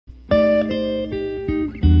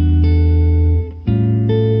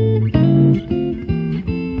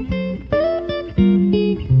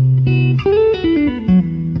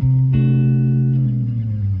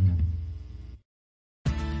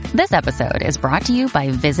This episode is brought to you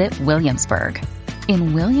by Visit Williamsburg.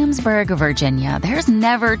 In Williamsburg, Virginia, there's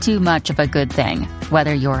never too much of a good thing.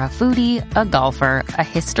 Whether you're a foodie, a golfer, a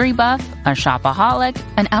history buff, a shopaholic,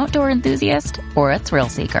 an outdoor enthusiast, or a thrill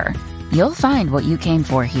seeker, you'll find what you came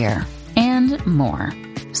for here and more.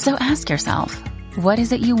 So ask yourself, what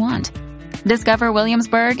is it you want? Discover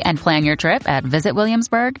Williamsburg and plan your trip at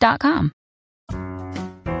visitwilliamsburg.com.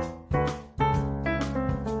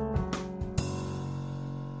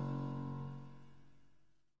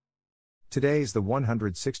 Today is the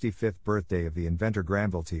 165th birthday of the inventor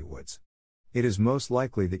Granville T. Woods. It is most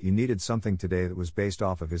likely that you needed something today that was based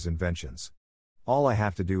off of his inventions. All I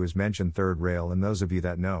have to do is mention third rail, and those of you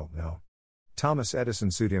that know. Thomas Edison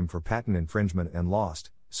sued him for patent infringement and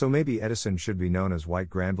lost, so maybe Edison should be known as White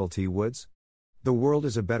Granville T. Woods? The world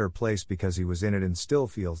is a better place because he was in it and still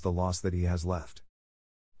feels the loss that he has left.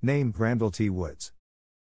 Name: Granville T. Woods.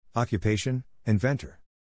 Occupation: inventor.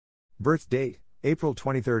 Birth date: April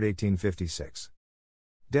 23, 1856.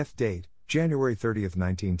 Death date: January 30,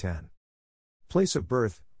 1910. Place of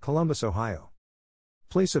birth: Columbus, Ohio.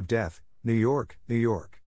 Place of death: New York, New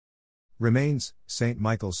York. Remains: St.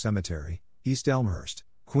 Michael's Cemetery, East Elmhurst,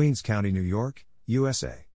 Queens County, New York,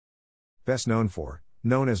 USA. Best known for: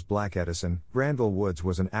 known as Black Edison, Granville Woods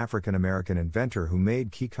was an African-American inventor who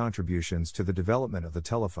made key contributions to the development of the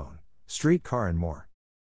telephone, streetcar and more.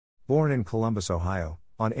 Born in Columbus, Ohio,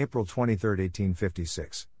 on April 23,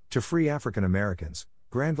 1856, to free African Americans,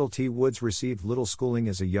 Granville T. Woods received little schooling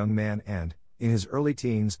as a young man and, in his early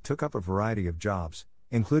teens, took up a variety of jobs,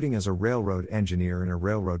 including as a railroad engineer in a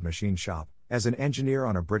railroad machine shop, as an engineer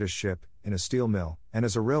on a British ship, in a steel mill, and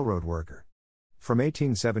as a railroad worker. From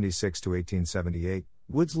 1876 to 1878,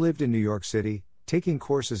 Woods lived in New York City, taking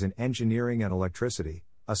courses in engineering and electricity,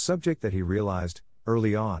 a subject that he realized,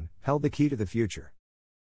 early on, held the key to the future.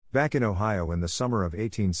 Back in Ohio in the summer of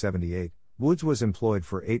 1878, Woods was employed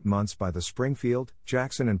for 8 months by the Springfield,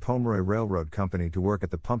 Jackson and Pomeroy Railroad Company to work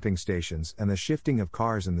at the pumping stations and the shifting of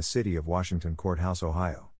cars in the city of Washington Courthouse,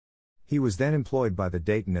 Ohio. He was then employed by the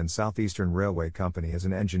Dayton and Southeastern Railway Company as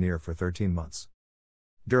an engineer for 13 months.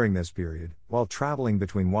 During this period, while traveling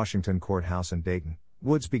between Washington Courthouse and Dayton,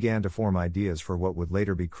 Woods began to form ideas for what would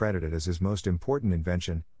later be credited as his most important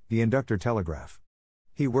invention, the inductor telegraph.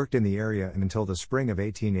 He worked in the area until the spring of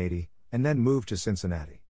 1880, and then moved to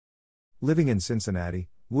Cincinnati. Living in Cincinnati,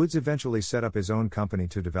 Woods eventually set up his own company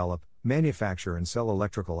to develop, manufacture and sell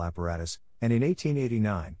electrical apparatus, and in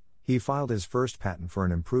 1889, he filed his first patent for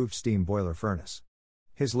an improved steam boiler furnace.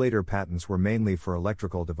 His later patents were mainly for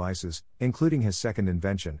electrical devices, including his second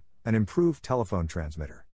invention, an improved telephone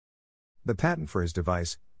transmitter. The patent for his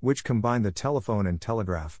device, which combined the telephone and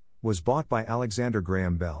telegraph, was bought by Alexander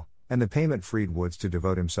Graham Bell, and the payment freed Woods to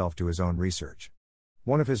devote himself to his own research.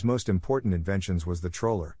 One of his most important inventions was the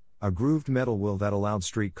troller, a grooved metal wheel that allowed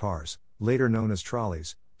street cars, later known as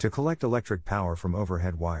trolleys, to collect electric power from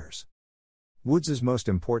overhead wires. Woods's most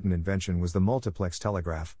important invention was the multiplex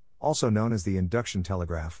telegraph, also known as the induction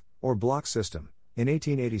telegraph, or block system, in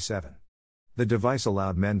 1887. The device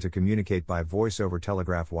allowed men to communicate by voice over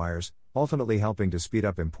telegraph wires, ultimately helping to speed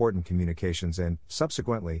up important communications and,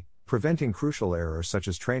 subsequently, preventing crucial errors such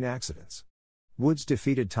as train accidents. Woods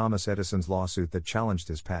defeated Thomas Edison's lawsuit that challenged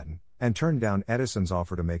his patent, and turned down Edison's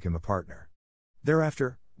offer to make him a partner.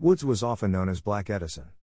 Thereafter, Woods was often known as Black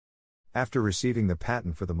Edison. After receiving the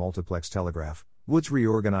patent for the multiplex telegraph, Woods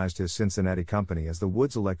reorganized his Cincinnati company as the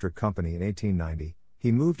Woods Electric Company in 1890.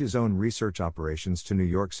 He moved his own research operations to New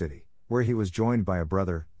York City, where he was joined by a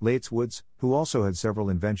brother, Lates Woods, who also had several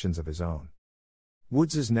inventions of his own.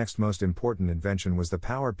 Woods's next most important invention was the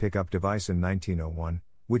power pickup device in 1901,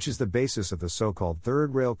 which is the basis of the so-called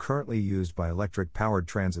third rail currently used by electric-powered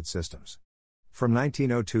transit systems. From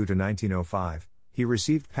 1902 to 1905, he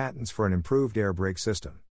received patents for an improved air brake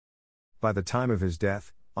system. By the time of his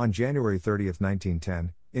death, on January 30,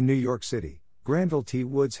 1910, in New York City, Granville T.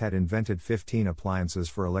 Woods had invented 15 appliances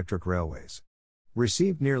for electric railways.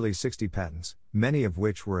 Received nearly 60 patents, many of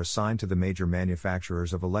which were assigned to the major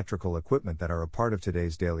manufacturers of electrical equipment that are a part of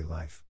today's daily life.